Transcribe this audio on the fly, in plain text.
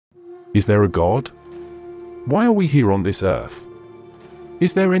Is there a God? Why are we here on this earth?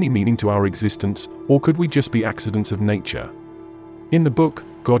 Is there any meaning to our existence, or could we just be accidents of nature? In the book,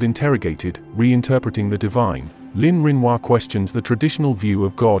 God Interrogated, Reinterpreting the Divine, Lynne Renoir questions the traditional view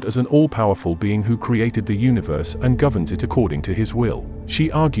of God as an all-powerful being who created the universe and governs it according to his will.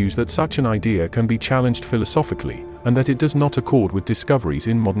 She argues that such an idea can be challenged philosophically, and that it does not accord with discoveries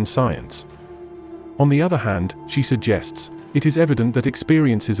in modern science. On the other hand, she suggests, it is evident that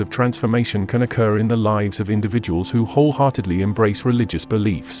experiences of transformation can occur in the lives of individuals who wholeheartedly embrace religious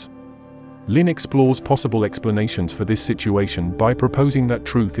beliefs. Lynne explores possible explanations for this situation by proposing that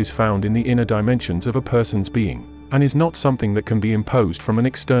truth is found in the inner dimensions of a person's being, and is not something that can be imposed from an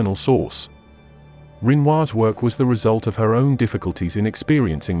external source. Renoir's work was the result of her own difficulties in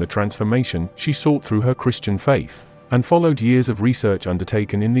experiencing the transformation she sought through her Christian faith, and followed years of research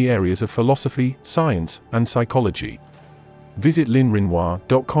undertaken in the areas of philosophy, science, and psychology. Visit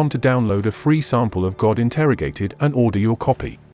LynneRenoir.com to download a free sample of God Interrogated and order your copy.